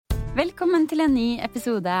Velkommen til en ny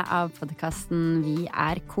episode av podcasten Vi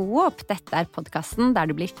Coop. Dette podcasten der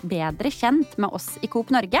du blir bedre kjent med oss i Coop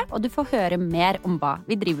Norge, og du får høre mer om hva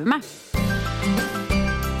vi driver med.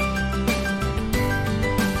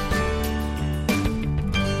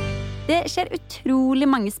 Det skjer utrolig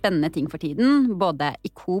mange spennende ting for tiden, både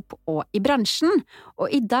i Coop og i bransjen,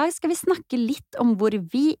 og i dag skal vi snakke litt om hvor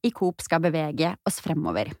vi i Coop skal bevege oss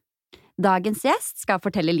fremover. Dagens gjest skal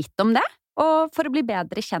fortelle litt om det, og for å bli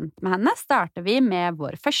bedre kjent med henne starter vi med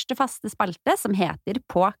vår første faste spalte som heter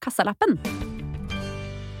På kassalappen.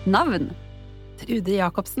 Navn? Trude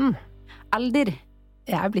Jacobsen. Alder?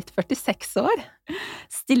 Jeg blitt 46 år.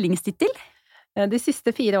 Stillingstittel? De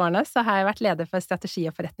siste 4 årene så har jeg vært leder for strategi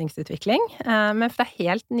og forretningsutvikling, men fra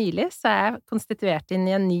helt nylig så er jeg konstituert inn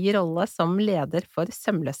i en ny rolle som leder for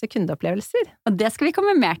sømløse kundeopplevelser. Og det skal vi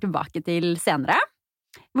komme mer tilbake til senere.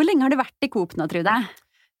 Hvor lenge har du vært i Coop nå, Trude?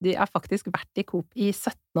 Jeg har faktisk vært i Coop i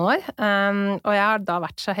 17 år, og jeg har da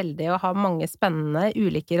vært så heldig å ha mange spennende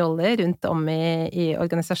ulike roller rundt om i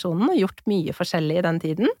organisasjonen og gjort mye forskjellig i den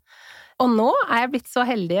tiden. Og nå er jeg blitt så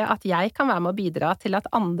heldig at jeg kan være med å bidra til at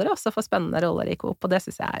andre også får spennende roller i Coop, og det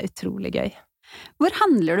synes jeg er utrolig gøy. Hvor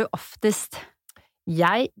handler du oftest?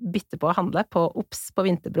 Jeg bytter på å handle på Ops på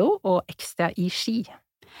Vinterbro og Extra i Ski.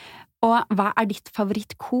 Og hva er ditt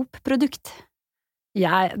favoritt-Coop-produkt? Det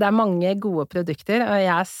er mange gode produkter, og jeg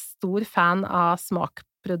er stor fan av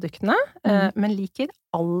smakproduktene, men liker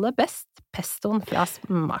aller best pestoen fra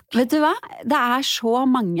Smak. Vet du hva? Det er så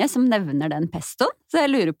mange som nevner den pestoen, så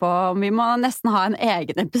jeg lurer på om vi må nesten ha en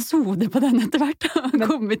egen episode på den etter hvert.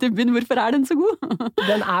 Kommer vi til bunn, hvorfor er den så god?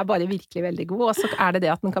 Den er bare virkelig veldig god, og så er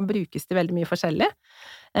det at den kan brukes til veldig mye forskjellig.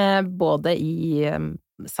 Både i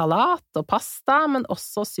salat og pasta, men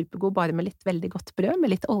også supergod bare med litt veldig godt brød,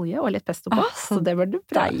 med litt olje og litt pesto på, så det bør du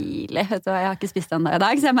prøve. Deilig, vet du hva, jeg har ikke spist den i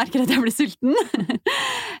dag, så jeg merker at jeg blir sulten.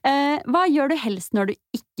 Hva gjør du helst når du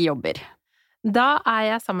ikke jobber? Da er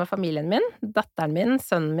jeg sammen med familien min, datteren min,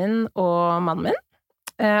 sønnen min og mannen min,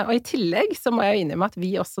 og i tillegg så må jeg innrømme at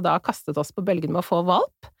vi også da har kastet oss på bølgen med å få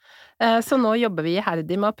valp. Så nå jobber vi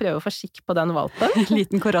iherdig med å prøve å få skikk på den valpen.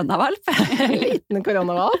 Liten koronavalp. Liten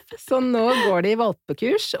koronavalp. Så nå går det i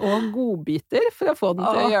valpekurs og godbiter for å få den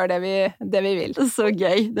til å gjøre det vi vil. Så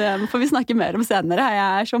gøy. Det får vi snakke mer om senere. Jeg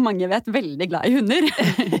er, som mange vet, veldig glad i hunder.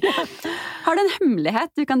 Har du en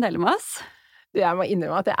hemmelighet du kan dele med oss? Jeg må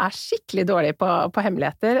innrømme at jeg er skikkelig dårlig på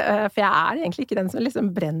hemmeligheter, for jeg er egentlig ikke den som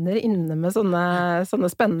liksom brenner inne med sånne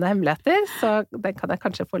spennende hemmeligheter, så den kan jeg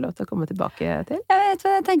kanskje få lov til å komme tilbake til.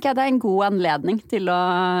 Jeg tenker det er en god anledning til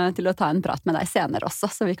å ta en prat med deg senere også,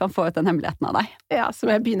 så vi kan få ut den hemmeligheten av deg. Ja, så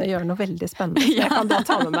må jeg begynne å gjøre noe veldig spennende, så jeg kan da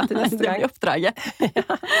ta med meg til neste gang. Det blir oppdraget.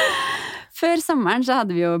 Før sommeren så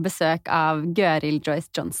hadde vi jo besøk av Gøril Joyce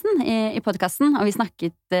Johnson i podcasten, og vi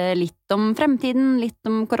snakket litt om fremtiden, litt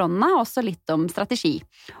om korona, og også litt om strategi.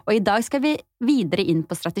 Og i dag skal vi videre inn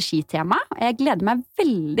på strategitema, og jeg gleder meg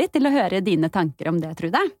veldig til å høre dine tanker om det,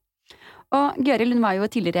 Trude. Og Gøril, hun var jo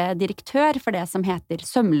tidligere direktør for det som heter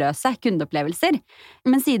sømløse kundeopplevelser.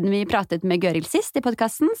 Men siden vi pratet med Gøril sist i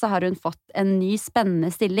podcasten, så har hun fått en ny spennende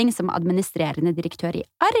stilling som administrerende direktør i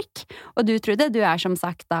Ark. Og du, Trude, du er som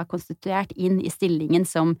sagt da konstituert inn i stillingen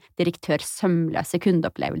som direktør sømløse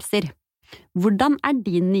kundeopplevelser. Hvordan er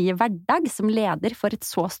din nye hverdag som leder for et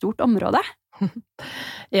så stort område?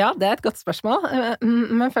 Ja, det er et godt spørsmål,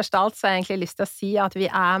 men først av alt så har jeg egentlig lyst til å si at vi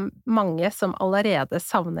er mange som allerede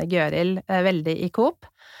savner Gøril veldig i Coop.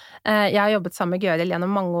 Jeg har jobbet sammen med Gøril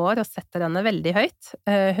gjennom mange år og setter henne veldig høyt.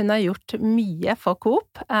 Hun har gjort mye for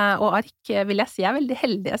Coop, og Ark vil jeg si er veldig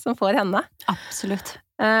heldige som får henne. Absolutt.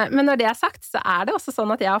 Men når det er sagt, så er det også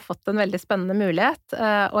sånn at jeg har fått en veldig spennende mulighet,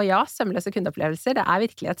 og ja, sømløse kundeopplevelser, det er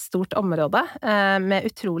virkelig et stort område med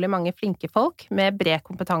utrolig mange flinke folk, med bred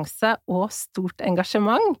kompetanse og stort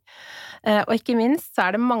engasjement, og ikke minst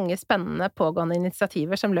så er det mange spennende pågående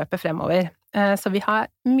initiativer som løper fremover, så vi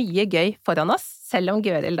har mye gøy foran oss, selv om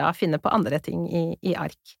Gøril da finner på andre ting i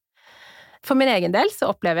Ark. For min egen del så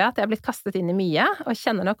opplever jeg at jeg har blitt kastet inn i mye, og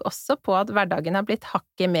kjenner nok også på at hverdagen har blitt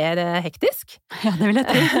hakket mer hektisk. Ja, det vil jeg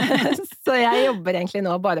tro. Så jeg jobber egentlig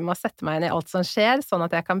nå bare med å sette meg inn i alt som skjer, sånn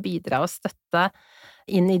at jeg kan bidra og støtte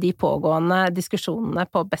inn i de pågående diskusjonene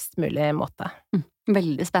på best mulig måte.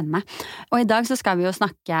 Veldig spennende. Og i dag så skal vi jo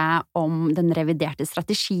snakke om den reviderte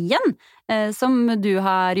strategien, som du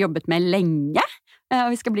har jobbet med lenge,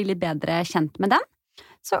 og vi skal bli litt bedre kjent med den.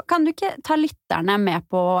 Så kan du ikke ta lytterne med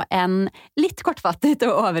på en litt kortfattet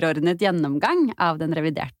og overordnet gjennomgang av den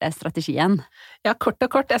reviderte strategien? Ja, kort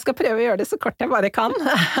og kort. Jeg skal prøve å gjøre det så kort jeg bare kan.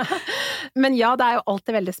 Men ja, det er jo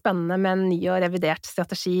alltid veldig spennende med en ny og revidert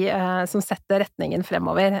strategi som setter retningen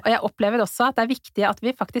fremover. Og jeg opplever også at det er viktig at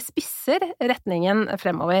vi faktisk spisser retningen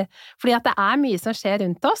fremover, fordi at det er mye som skjer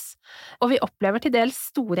rundt oss, og vi opplever til dels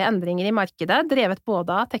store endringer i markedet, drevet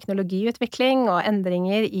både av teknologiutvikling og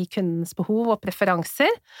endringer i kundens behov og preferanser,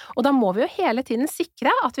 og da må vi jo hele tiden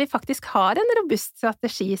sikre at vi faktisk har en robust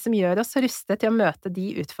strategi som gjør oss rustet til å møte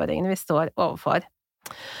de utfordringene vi står overfor.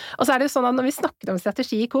 Og så er det jo sånn at når vi snakker om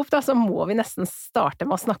strategi i Coop, så må vi nesten starte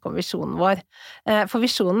med å snakke om visjonen vår. For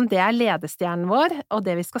visjonen, det er ledestjernen vår, og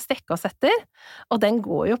det vi skal strekke oss etter, og den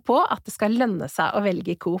går jo på at det skal lønne seg å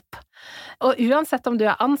velge Coop. Og uansett om du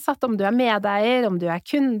er ansatt, om du er medeier, om du er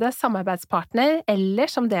kunde, samarbeidspartner,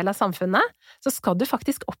 eller som del av samfunnet, så skal du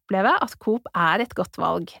faktisk oppleve at Coop er et godt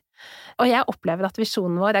valg. Og jeg opplever at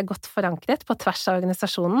visjonen vår er godt forankret på tvers av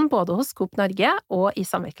organisasjonen, både hos Coop Norge og i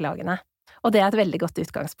samvirkelagene. Og det er et veldig godt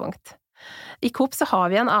utgangspunkt. I Coop så har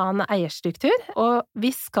vi en annen eierstruktur, og vi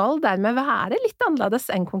skal dermed være litt annerledes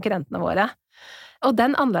enn konkurrentene våre. Og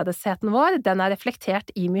den annerledesheten vår, den er reflektert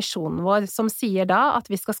i misjonen vår, som sier da at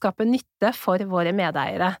vi skal skape nytte for våre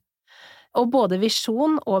medeiere. Og både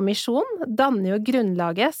visjon og misjon danner jo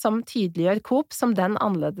grunnlaget som tydeliggjør Coop som den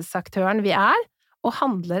annerledesaktøren vi er, og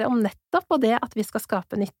handler om nettopp på det at vi skal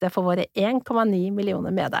skape nytte for våre 1,9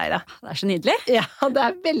 millioner medeiere. Det er så nydelig. Ja, det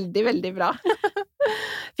er veldig, veldig bra.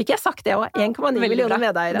 Fikk jeg sagt det også? 1,9 millioner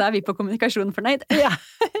medeiere. Da er vi på kommunikasjon fornøyd. Ja.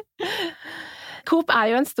 Coop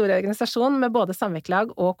er jo en stor organisasjon med både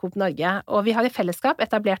samvirkelag og Coop Norge, og vi har i fellesskap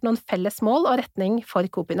etablert noen felles mål og retning for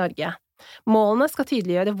Coop i Norge. Målene skal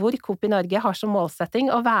tydeliggjøre hvor Coop i Norge har som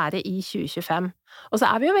målsetting å være i 2025. Og så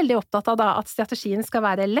er vi jo veldig opptatt av da at strategien skal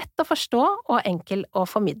være lett å forstå og enkel å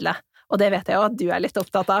formidle. Og det vet jeg jo at du er litt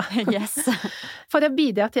opptatt av. Yes. For å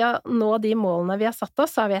bidra til å nå de målene vi har satt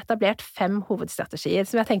oss, så har vi etablert 5 hovedstrategier,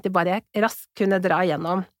 som jeg tenkte bare raskt kunne dra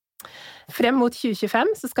igjennom. Frem mot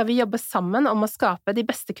 2025 så skal vi jobbe sammen om å skape de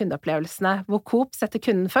beste kundeopplevelsene, hvor Coop setter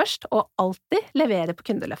kunden først og alltid leverer på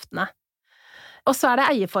kundeløftene. Og så er det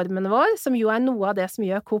eierformen vår, som jo er noe av det som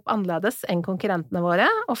gjør Coop annerledes enn konkurrentene våre,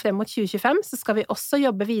 og frem mot 2025 så skal vi også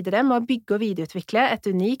jobbe videre med å bygge og videreutvikle et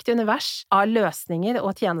unikt univers av løsninger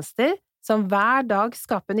og tjenester som hver dag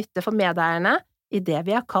skaper nytte for medeierne i det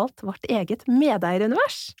vi har kalt vårt eget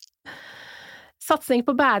medeierunivers. Satsing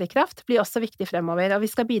på bærekraft blir også viktig fremover, og vi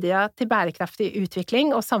skal bidra til bærekraftig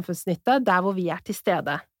utvikling og samfunnsnytte der hvor vi er til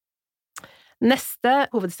stede. Neste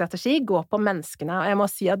hovedstrategi går på menneskene, og jeg må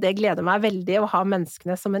si at det gleder meg veldig å ha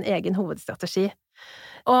menneskene som en egen hovedstrategi.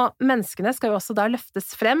 Og menneskene skal jo også da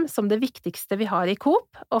løftes frem som det viktigste vi har i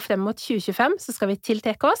Coop, og frem mot 2025 så skal vi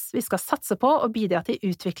tiltrekke oss, vi skal satse på og bidra til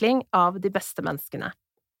utvikling av de beste menneskene.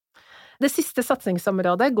 Det siste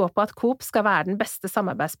satsingsområdet går på at Coop skal være den beste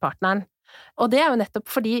samarbeidspartneren, og det er jo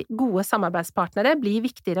nettopp fordi gode samarbeidspartnere blir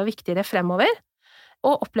viktigere og viktigere fremover,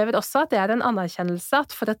 og opplever også at det er en anerkjennelse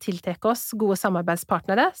at for å tiltrekke oss gode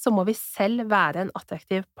samarbeidspartnere, så må vi selv være en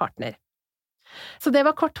attraktiv partner. Så det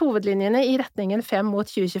var kort hovedlinjene i retningen frem mot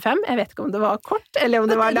 2025. Jeg vet ikke om det var kort, eller om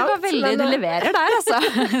det var langt. Det var veldig, du leverer der, altså.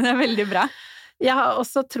 Det er veldig bra. Jeg har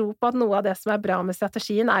også tro på at noe av det som er bra med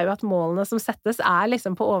strategien er jo at målene som settes er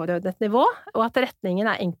liksom på overordnet nivå, og at retningen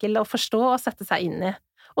er enkel å forstå og sette seg inn i.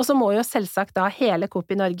 Og så må jo selvsagt da hele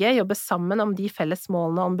Coop i Norge jobbe sammen om de felles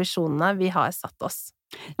målene og ambisjonene vi har satt oss.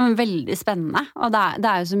 Veldig spennende, og det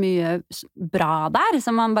er jo så mye bra der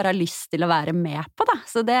som man bare har lyst til å være med på, da.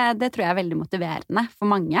 Så det tror jeg er veldig motiverende for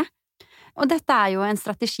mange. Og dette er jo en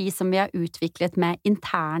strategi som vi har utviklet med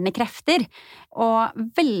interne krefter, og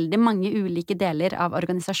veldig mange ulike deler av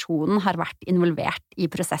organisasjonen har vært involvert i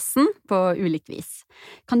prosessen på ulikt vis.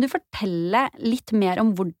 Kan du fortelle litt mer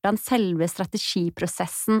om hvordan selve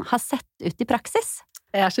strategiprosessen har sett ut i praksis?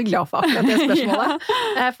 Jeg er så glad for akkurat det spørsmålet,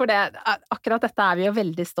 for akkurat dette er vi jo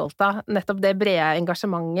veldig stolt av, nettopp det brede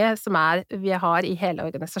engasjementet som vi har i hele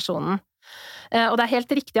organisasjonen. Og det er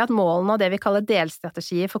helt riktig at målene og det vi kaller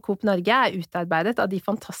delstrategier for Coop Norge er utarbeidet av de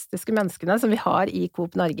fantastiske menneskene som vi har i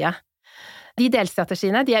Coop Norge. De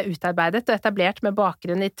delstrategiene de er utarbeidet og etablert med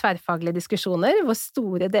bakgrunn i tverrfaglige diskusjoner, hvor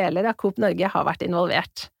store deler av Coop Norge har vært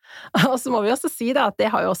involvert. Og så må vi også si da at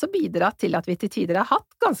det har jo også bidratt til at vi til tider har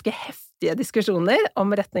hatt ganske heftige diskusjoner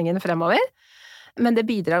om retningen fremover, men det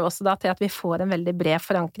bidrar også da til at vi får en veldig bred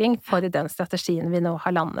forankring for den strategien vi nå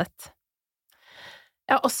har landet.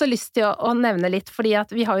 Jeg har også lyst til å nevne litt, fordi at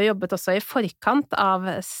vi har jo jobbet også i forkant av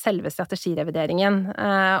selve strategirevideringen,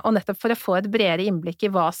 og nettopp for å få et bredere innblikk i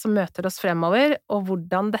hva som møter oss fremover, og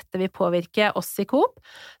hvordan dette vil påvirke oss i Coop,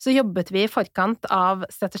 så jobbet vi i forkant av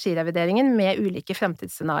strategirevideringen med ulike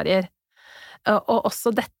fremtidsscenarier. Og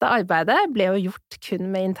også dette arbeidet ble jo gjort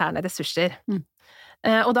kun med interne ressurser.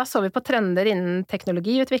 Og da så vi på trender innen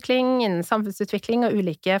teknologiutvikling, innen samfunnsutvikling og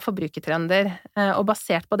ulike forbrukertrender. Og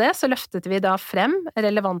basert på det så løftet vi da frem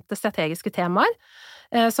relevante strategiske temaer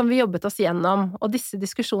som vi jobbet oss gjennom. Og disse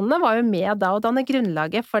diskusjonene var jo med da å danne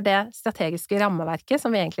grunnlaget for det strategiske rammeverket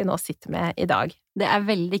som vi egentlig nå sitter med i dag. Det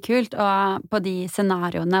veldig kult, og på de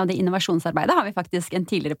scenarioene og det innovasjonsarbeidet har vi faktisk en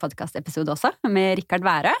tidligere podcastepisode også, med Rikard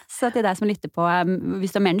Værø, så til deg som lytter på,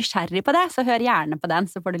 hvis du mer nysgjerrig på det, så hør gjerne på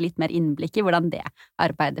den, så får du litt mer innblikk i hvordan det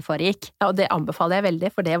arbeidet foregikk. Ja, og det anbefaler jeg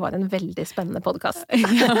veldig, for det var en veldig spennende podcast.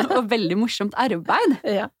 Ja, og veldig morsomt arbeid.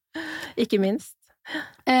 Ja, ikke minst.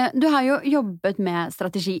 Du har jo jobbet med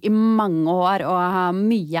strategi i mange år og har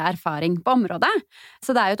mye erfaring på området,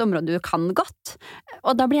 så det jo et område du kan godt.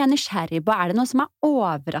 Og da blir jeg nysgjerrig på, det noe som har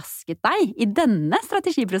overrasket deg i denne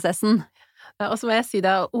strategiprosessen? Og så må jeg si det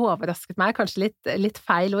har overrasket meg, kanskje litt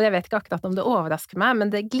feil ord, jeg vet ikke akkurat om det overrasker meg, men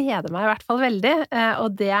det gleder meg i hvert fall veldig,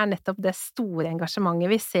 og det nettopp det store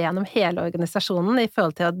engasjementet vi ser gjennom hele organisasjonen i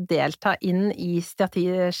forhold til å delta inn i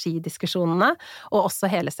strategidiskusjonene, og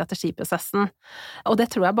også hele strategiprosessen. Og det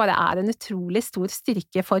tror jeg bare en utrolig stor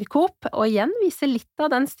styrke for Coop, og igjen viser litt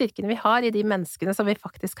av den styrken vi har i de menneskene som vi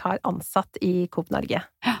faktisk har ansatt i Coop Norge.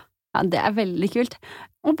 Ja, det veldig kult.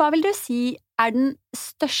 Og hva vil du si den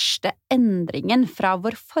største endringen fra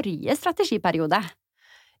vår forrige strategiperiode?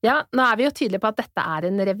 Ja, nå vi jo tydelige på at dette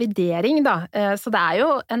en revidering da, så det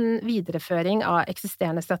jo en videreføring av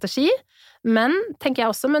eksisterende strategi, men tenker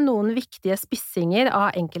jeg også med noen viktige spissinger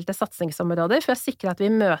av enkelte satsingsområder for å sikre at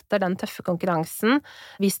vi møter den tøffe konkurransen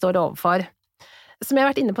vi står overfor. Som jeg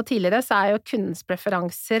har vært inne på tidligere, så jo kundens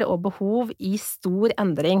preferanser og behov i stor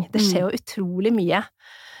endring. Det skjer jo utrolig mye.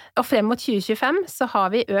 Og frem mot 2025 så har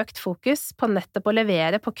vi økt fokus på nettopp å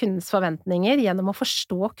levere på kundens forventninger gjennom å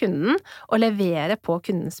forstå kunden og levere på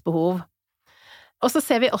kundens behov. Og så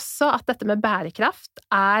ser vi også at dette med bærekraft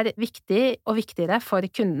viktig og viktigere for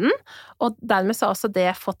kunden, og dermed så har også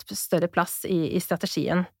det fått større plass i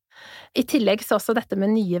strategien. I tillegg så også dette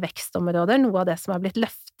med nye vekstområder, noe av det som har blitt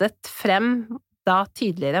løftet frem da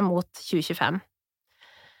tydeligere mot 2025.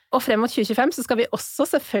 Og frem mot 2025 så skal vi også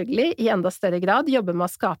selvfølgelig i enda større grad jobbe med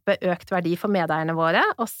å skape økt verdi for medeierne våre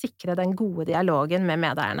og sikre den gode dialogen med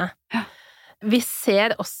medeierne. Ja. Vi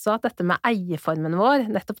ser også at dette med eierformen vår,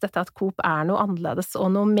 nettopp dette at Coop noe annerledes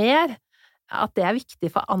og noe mer, at det viktig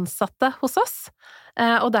for ansatte hos oss,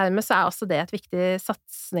 og dermed så også det et viktig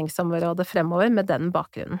satsingsområde fremover med den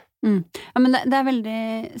bakgrunnen. Ja, men det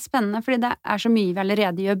veldig spennende, fordi det så mye vi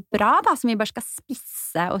allerede gjør bra, da, som vi bare skal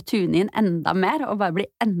spisse og tune inn enda mer, og bare bli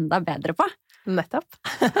enda bedre på. Nettopp.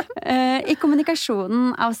 I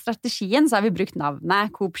kommunikasjonen av strategien så har vi brukt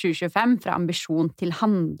navnet Coop 2025 fra ambisjon til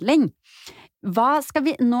handling. Hva skal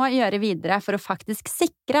vi nå gjøre videre for å faktisk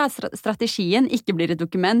sikre at strategien ikke blir et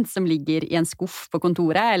dokument som ligger i en skuff på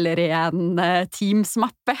kontoret eller i en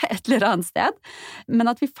Teams-mappe et eller annet sted,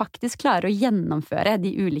 men at vi faktisk klarer å gjennomføre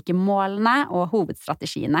de ulike målene og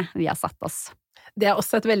hovedstrategiene vi har satt oss? Det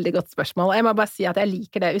også et veldig godt spørsmål. Jeg må bare si at jeg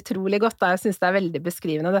liker det utrolig godt, da jeg synes det veldig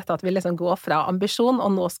beskrivende dette at vi liksom går fra ambisjon, og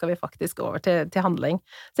nå skal vi faktisk over til handling.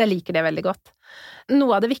 Så jeg liker det veldig godt.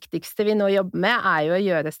 Noe av det viktigste vi nå jobber med jo å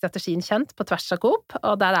gjøre strategien kjent på tvers av Coop,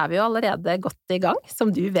 og der vi jo allerede godt i gang,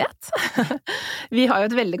 som du vet. Vi har jo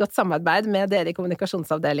et veldig godt samarbeid med dere i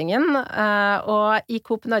kommunikasjonsavdelingen, og i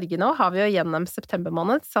Coop Norge nå har vi jo gjennom september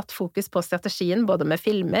måned satt fokus på strategien både med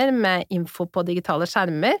filmer, med info på digitale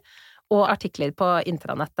skjermer, og artikler på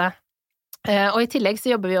intranettet. Og i tillegg så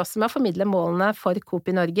jobber vi også med å formidle målene for Coop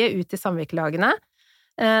i Norge ut til samvirkelagene,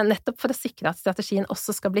 nettopp for å sikre at strategien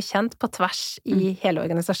også skal bli kjent på tvers i hele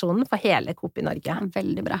organisasjonen for hele Coop i Norge.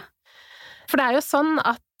 Veldig bra. For det jo sånn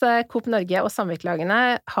at Coop Norge og samvirkelagene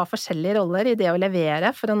har forskjellige roller i det å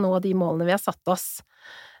levere for å nå de målene vi har satt oss.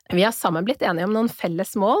 Vi har sammen blitt enige om noen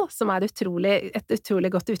felles mål, som et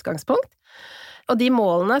utrolig godt utgangspunkt. Og de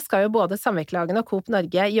målene skal jo både samvirkelagene og Coop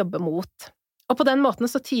Norge jobbe mot. Og på den måten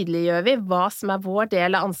så tydeliggjør vi hva som vår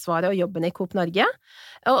del av ansvaret og jobben i Coop Norge,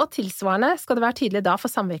 og tilsvarende skal det være tydelig da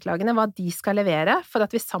for samvirkelagene hva de skal levere for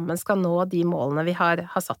at vi sammen skal nå de målene vi har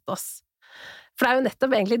satt oss. For det jo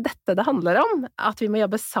nettopp egentlig dette det handler om, at vi må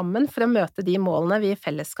jobbe sammen for å møte de målene vi i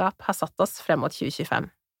fellesskap har satt oss frem mot 2025.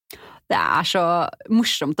 Det så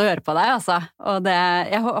morsomt å høre på deg, altså. Og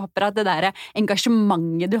jeg håper at det der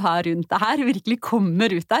engasjementet du har rundt det her virkelig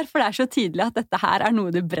kommer ut der, for det så tydelig at dette her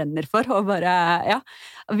noe du brenner for, og bare, ja,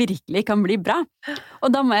 virkelig kan bli bra.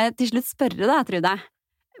 Og da må jeg til slutt spørre deg, Trude.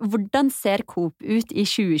 Hvordan ser Coop ut i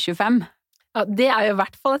 2025? Ja, det jo I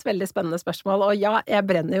hvert fall et veldig spennende spørsmål, og ja, jeg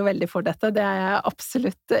brenner jo veldig for dette, det jeg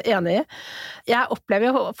absolutt enig I. Jeg opplever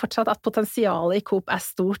jo fortsatt at potensialet I Coop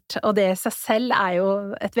stort, og det I seg selv jo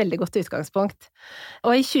et veldig godt utgangspunkt.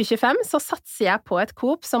 Og I 2025 så satser jeg på et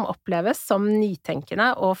Coop som oppleves som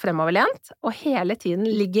nytenkende og fremoverlent, og hele tiden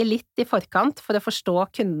ligger litt I forkant for å forstå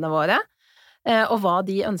kundene våre, og hva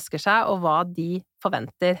de ønsker seg, og hva de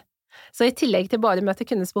forventer. Så I tillegg til bare å møte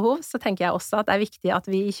kundens behov, så tenker jeg også at det viktig at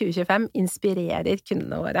vi I 2025 inspirerer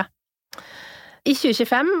kundene våre. I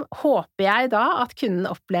 2025 håper jeg da at kunden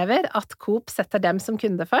opplever at Coop setter dem som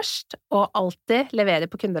kunde først, og alltid leverer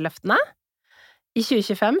på kundeløftene. I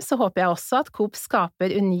 2025 så håper jeg også at Coop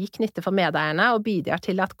skaper unik nytte for medeierne, og bidrar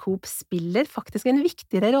til at Coop spiller faktisk en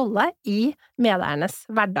viktigere rolle I medeiernes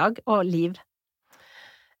hverdag og liv.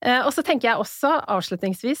 Og så tenker jeg også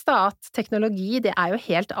avslutningsvis da at teknologi det jo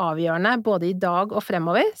helt avgjørende både I dag og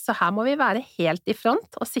fremover, så her må vi være helt I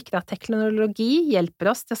front og sikre at teknologi hjelper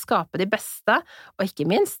oss til å skape de beste, og ikke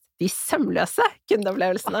minst de sømløse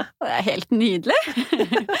kundeopplevelsene. Det helt nydelig!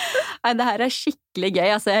 Det her skikkelig gøy,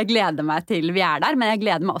 altså jeg gleder meg til vi der, men jeg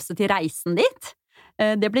gleder meg også til reisen dit.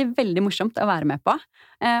 Det blir veldig morsomt å være med på.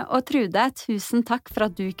 Og Trude, tusen takk for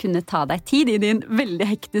at du kunne ta deg tid I din veldig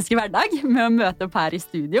hektiske hverdag med å møte opp her I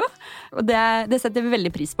studio. Og det setter vi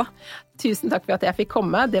veldig pris på. Tusen takk for at jeg fikk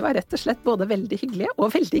komme. Det var rett og slett både veldig hyggelig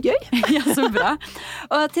og veldig gøy. Ja, så bra.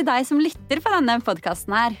 Og til deg som lytter på denne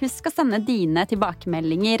podcasten her, husk å sende dine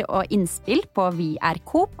tilbakemeldinger og innspill på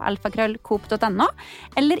vi.coop@coop.no,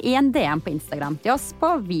 eller I en DM på Instagram til oss på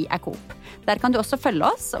vi.coop. Der kan du også følge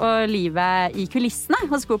oss og livet I kulissene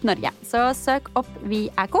hos Coop Norge. Så søk opp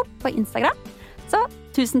vi.coop på Instagram. Så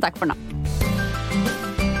tusen takk for nå.